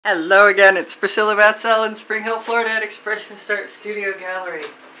Hello again, it's Priscilla Batzell in Spring Hill, Florida at Expressionist Art Studio Gallery.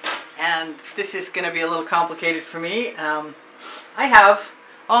 And this is going to be a little complicated for me. I have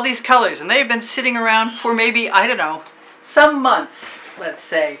all these colors and they've been sitting around for maybe, I don't know, some months, let's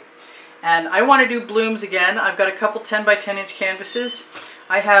say. And I want to do blooms again. I've got a couple 10 by 10 inch canvases.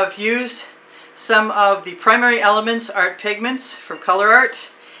 I have used some of the primary elements art pigments from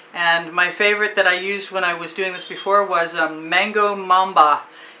Colourarte. And my favorite that I used when I was doing this before was Mango Mamba.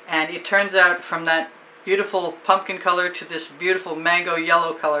 And it turns out from that beautiful pumpkin color to this beautiful mango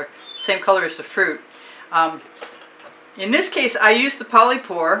yellow color, same color as the fruit. In this case, I used the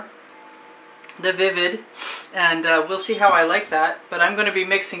Polypore, the Vivid, and we'll see how I like that. But I'm going to be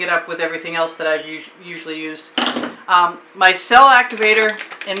mixing it up with everything else that I've usually used. My cell activator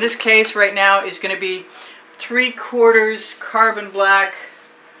in this case right now is going to be 3/4 carbon black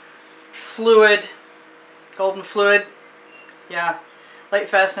fluid, golden fluid, yeah. Light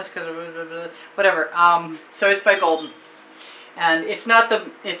fastness, because whatever. So it's by Golden, and it's not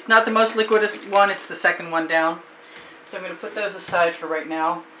the most liquidous one. It's the second one down. So I'm going to put those aside for right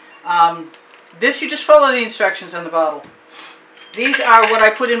now. This you just follow the instructions on the bottle. These are what I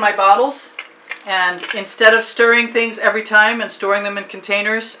put in my bottles, and instead of stirring things every time and storing them in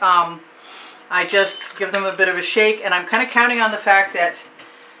containers, I just give them a bit of a shake. And I'm kind of counting on the fact that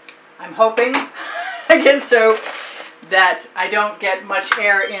I'm hoping against hope that I don't get much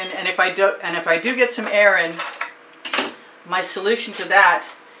air in, and if I do get some air in, my solution to that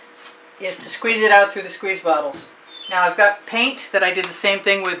is to squeeze it out through the squeeze bottles. Now I've got paint that I did the same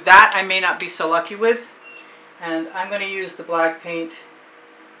thing with. That I may not be so lucky with, and I'm going to use the black paint,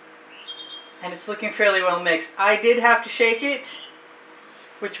 and it's looking fairly well mixed. I did have to shake it,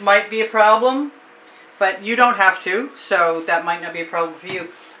 which might be a problem, but you don't have to, so that might not be a problem for you.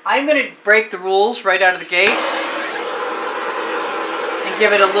 I'm going to break the rules right out of the gate.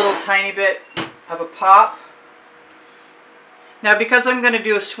 Give it a little tiny bit of a pop. Now because I'm going to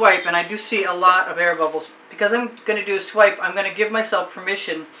do a swipe, and I do see a lot of air bubbles, because I'm going to do a swipe, I'm going to give myself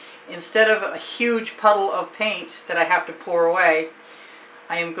permission, instead of a huge puddle of paint that I have to pour away,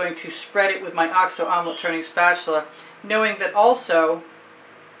 I am going to spread it with my OXO omelet turning spatula, knowing that also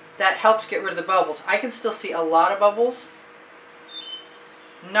that helps get rid of the bubbles. I can still see a lot of bubbles.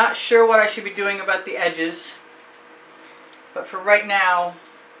 Not sure what I should be doing about the edges. But for right now,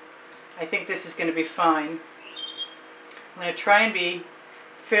 I think this is going to be fine. I'm going to try and be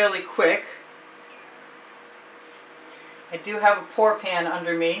fairly quick. I do have a pour pan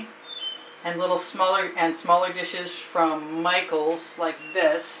under me, and smaller dishes from Michael's like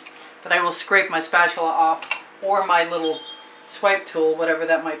this that I will scrape my spatula off, or my little swipe tool, whatever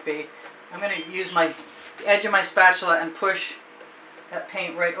that might be. I'm going to use the edge of my spatula and push that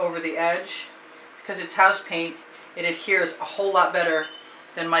paint right over the edge. Because it's house paint, it adheres a whole lot better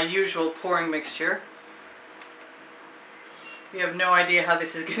than my usual pouring mixture. You have no idea how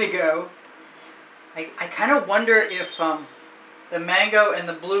this is going to go. I kind of wonder if the mango and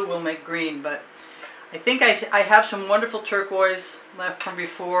the blue will make green, but I think I have some wonderful turquoise left from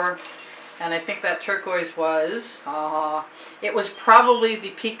before, and I think that turquoise was, it was probably the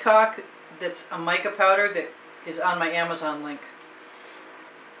Peacock that's a mica powder that is on my Amazon link.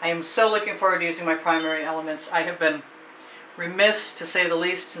 I am so looking forward to using my primary elements. I have been remiss, to say the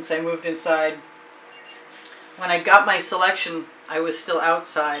least, since I moved inside. When I got my selection, I was still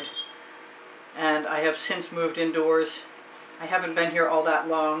outside, and I have since moved indoors. I haven't been here all that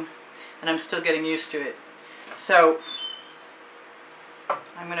long, and I'm still getting used to it. So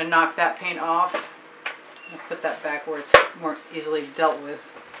I'm going to knock that paint off and put that back where it's more easily dealt with.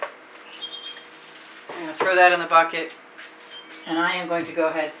 I'm going to throw that in the bucket. And I am going to go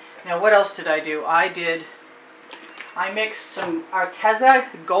ahead. Now what else did I do? I mixed some Arteza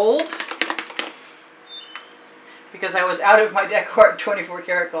gold, because I was out of my Decor 24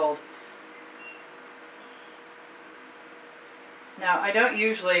 karat gold. Now I don't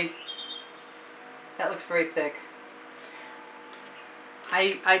usually, that looks very thick.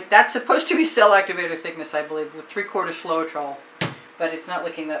 That's supposed to be cell activator thickness, I believe, with 3/4 Floetrol, but it's not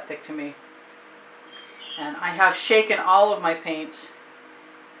looking that thick to me. And I have shaken all of my paints.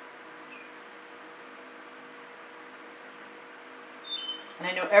 And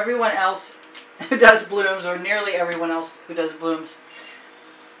I know everyone else who does blooms, or nearly everyone else who does blooms,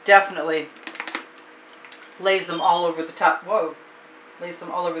 definitely lays them all over the top. Whoa! Lays them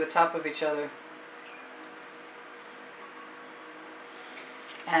all over the top of each other.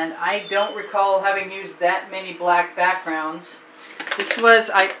 And I don't recall having used that many black backgrounds. This was,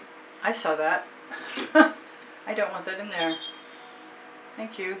 I saw that. I don't want that in there.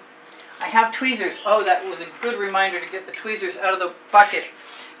 Thank you. I have tweezers. Oh, that was a good reminder to get the tweezers out of the bucket.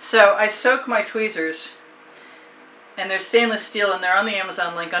 So I soak my tweezers, and they're stainless steel, and they're on the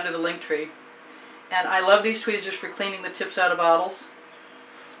Amazon link under the link tree. And I love these tweezers for cleaning the tips out of bottles.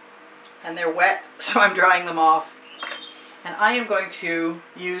 And they're wet, so I'm drying them off. And I am going to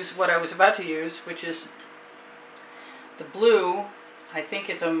use what I was about to use, which is the blue. I think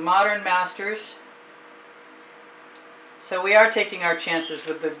it's a Modern Masters. So we are taking our chances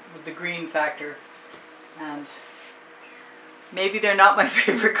with the green factor. And maybe they're not my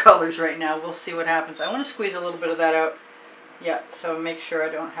favorite colors right now. We'll see what happens. I want to squeeze a little bit of that out. Yeah, so make sure I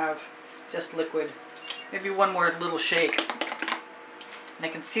don't have just liquid. Maybe one more little shake. And I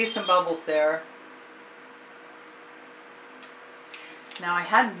can see some bubbles there. Now I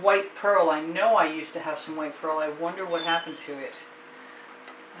had white pearl. I know I used to have some white pearl. I wonder what happened to it.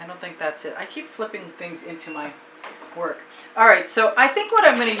 I don't think that's it. I keep flipping things into my work. Alright, so I think what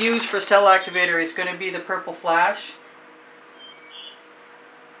I'm going to use for cell activator is going to be the purple flash.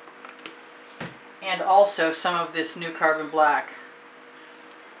 And also some of this new carbon black.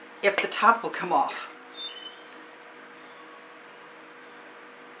 If the top will come off.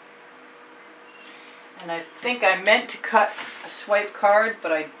 And I think I meant to cut a swipe card,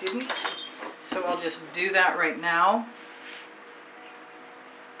 but I didn't. So I'll just do that right now.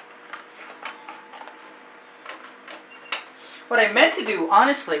 What I meant to do,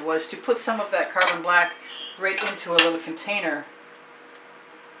 honestly, was to put some of that carbon black right into a little container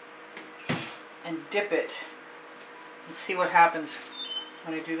and dip it and see what happens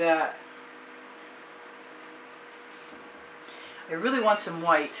when I do that. I really want some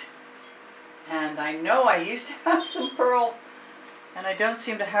white. And I know I used to have some pearl, and I don't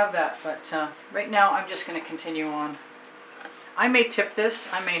seem to have that, but right now I'm just going to continue on. I may tip this,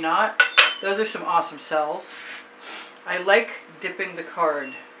 I may not. Those are some awesome cells. I like dipping the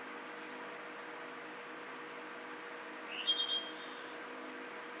card.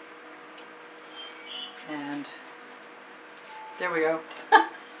 And there we go.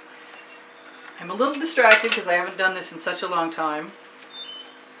 I'm a little distracted because I haven't done this in such a long time.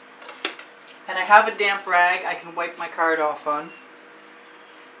 And I have a damp rag I can wipe my card off on.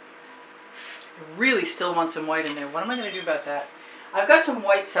 I really still want some white in there. What am I going to do about that? I've got some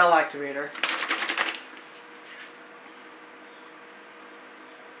white cell activator.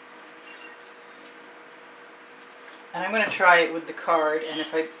 And I'm going to try it with the card. And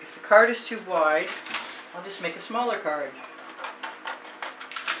if the card is too wide, I'll just make a smaller card.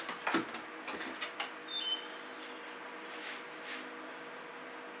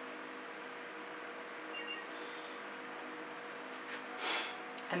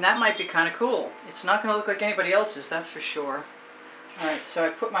 And that might be kind of cool. It's not going to look like anybody else's, that's for sure. Alright, so I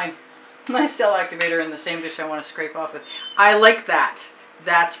put my cell activator in the same dish I want to scrape off with. I like that.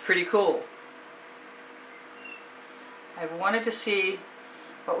 That's pretty cool. I've wanted to see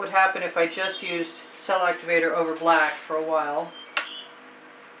what would happen if I just used cell activator over black for a while.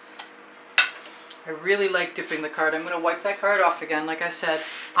 I really like dipping the card. I'm going to wipe that card off again. Like I said,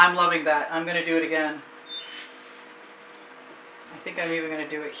 I'm loving that. I'm going to do it again. I think I'm even going to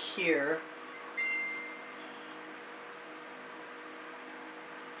do it here.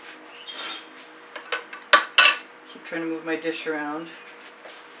 Keep trying to move my dish around.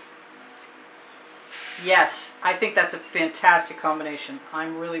 Yes, I think that's a fantastic combination.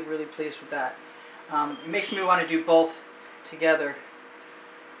 I'm really, really pleased with that. It makes me want to do both together.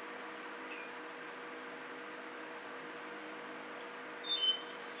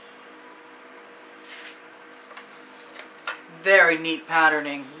 Very neat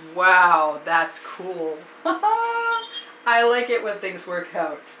patterning. Wow, that's cool. I like it when things work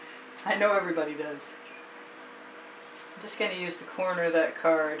out. I know everybody does. I'm just going to use the corner of that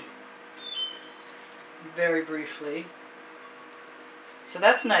card very briefly. So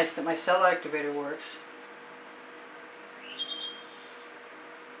that's nice that my cell activator works.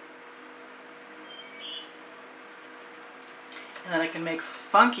 And then I can make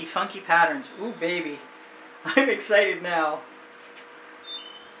funky, funky patterns. Ooh, baby. I'm excited now.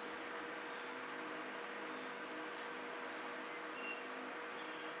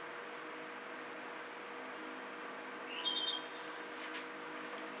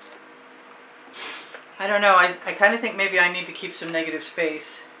 I don't know, I kind of think maybe I need to keep some negative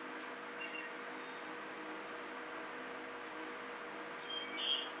space.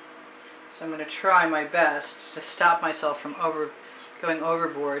 So I'm going to try my best to stop myself from going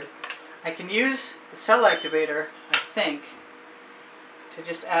overboard. I can use the cell activator, I think, to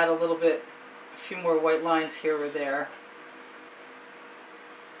just add a little bit, a few more white lines here or there.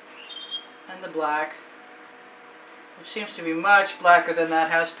 And the black, which seems to be much blacker than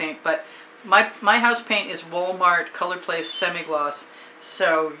that house paint, but my house paint is Walmart Color Place Semi-Gloss,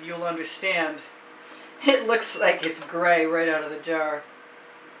 so you'll understand. It looks like it's gray right out of the jar.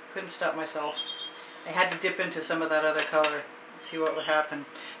 Couldn't stop myself. I had to dip into some of that other color and see what would happen.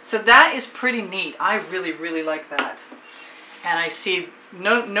 So that is pretty neat. I really, really like that. And I see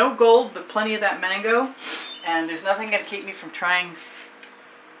no gold, but plenty of that mango. And there's nothing going to keep me from trying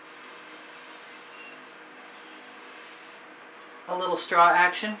a little straw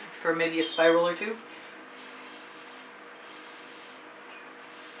action for maybe a spiral or two.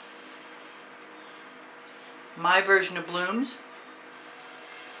 My version of blooms.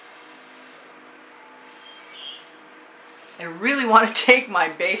 I really want to take my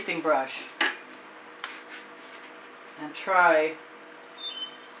basting brush and try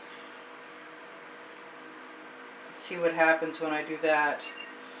and see what happens when I do that.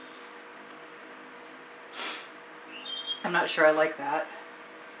 I'm not sure I like that.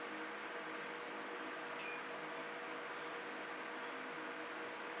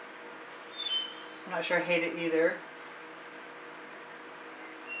 I'm not sure I hate it either.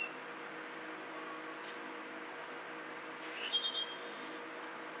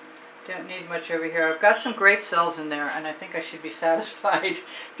 Don't need much over here. I've got some great cells in there, and I think I should be satisfied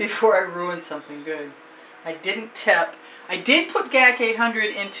before I ruin something good. I didn't tip. I did put GAC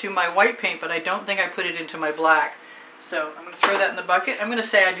 800 into my white paint, but I don't think I put it into my black. So I'm going to throw that in the bucket. I'm going to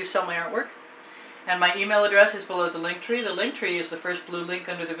say I do sell my artwork. And my email address is below the link tree. The link tree is the first blue link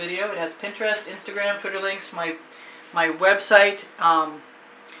under the video. It has Pinterest, Instagram, Twitter links, my website,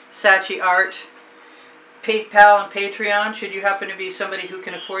 Saatchi Art, PayPal, and Patreon. Should you happen to be somebody who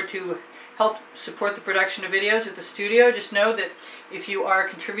can afford to help support the production of videos at the studio, just know that if you are a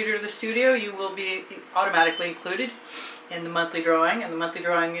contributor to the studio, you will be automatically included in the monthly drawing. And the monthly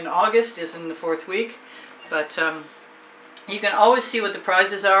drawing in August is in the 4th week. But you can always see what the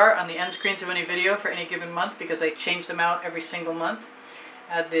prizes are on the end screens of any video for any given month, because I change them out every single month.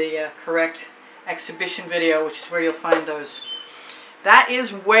 Add the correct exhibition video, which is where you'll find those. That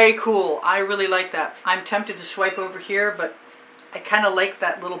is way cool. I really like that. I'm tempted to swipe over here, but I kind of like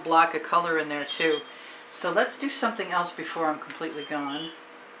that little block of color in there too. So let's do something else before I'm completely gone.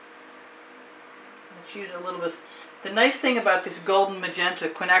 Let's use a little bit. The nice thing about this golden magenta,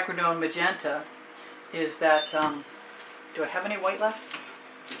 quinacridone magenta, is that, do I have any white left?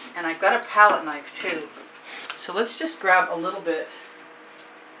 And I've got a palette knife too. So let's just grab a little bit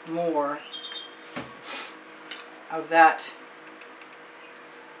more of that.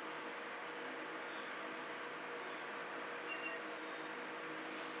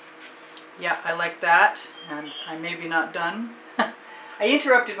 Yeah, I like that, and I may be not done. I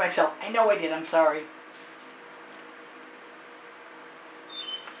interrupted myself. I know I did, I'm sorry.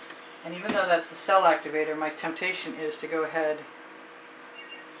 And even though that's the cell activator, my temptation is to go ahead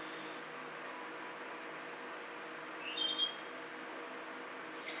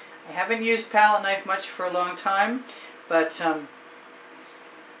I haven't used palette knife much for a long time, but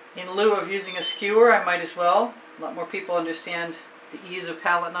in lieu of using a skewer, I might as well. A lot more people understand the ease of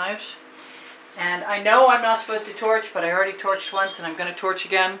palette knives. And I know I'm not supposed to torch, but I already torched once and I'm going to torch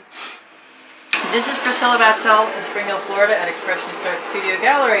again. This is Priscilla Batzell in Spring Hill, Florida at Expressionist Art Studio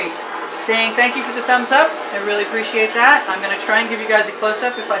Gallery, saying thank you for the thumbs up. I really appreciate that. I'm going to try and give you guys a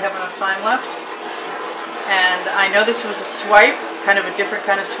close-up if I have enough time left. And I know this was a swipe, kind of a different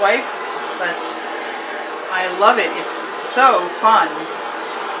kind of swipe, but I love it. It's so fun.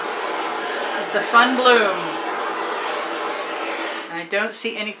 It's a fun bloom. And I don't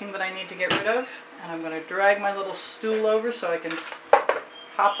see anything that I need to get rid of. And I'm going to drag my little stool over so I can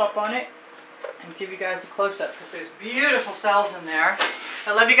hop up on it and give you guys a close-up, because there's beautiful cells in there.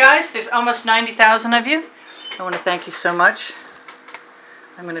 I love you guys. There's almost 90,000 of you. I want to thank you so much.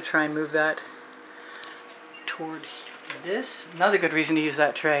 I'm going to try and move that toward this. Another good reason to use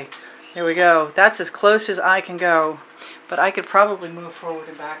that tray. There we go. That's as close as I can go, but I could probably move forward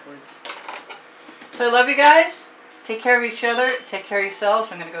and backwards. So I love you guys. Take care of each other. Take care of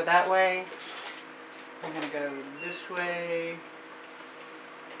yourselves. I'm going to go that way. I'm going to go this way.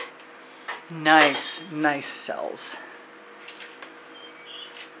 Nice, nice cells.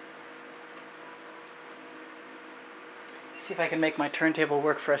 See if I can make my turntable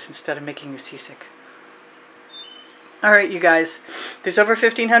work for us instead of making you seasick. Alright, you guys, there's over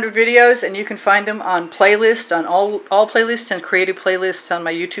 1,500 videos, and you can find them on playlists, on all playlists and creative playlists on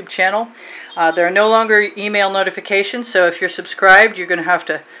my YouTube channel. There are no longer email notifications, so if you're subscribed, you're going to have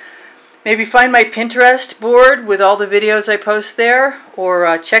to maybe find my Pinterest board with all the videos I post there,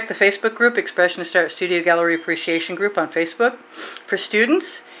 or check the Facebook group, Expressionist Art Studio Gallery Appreciation Group on Facebook for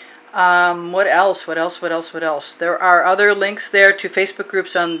students. What else? There are other links there to Facebook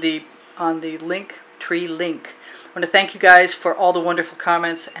groups on the link tree link. want to thank you guys for all the wonderful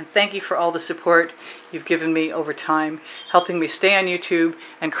comments, and thank you for all the support you've given me over time, helping me stay on YouTube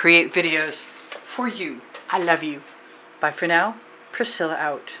and create videos for you. I love you. Bye for now. Priscilla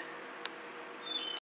out.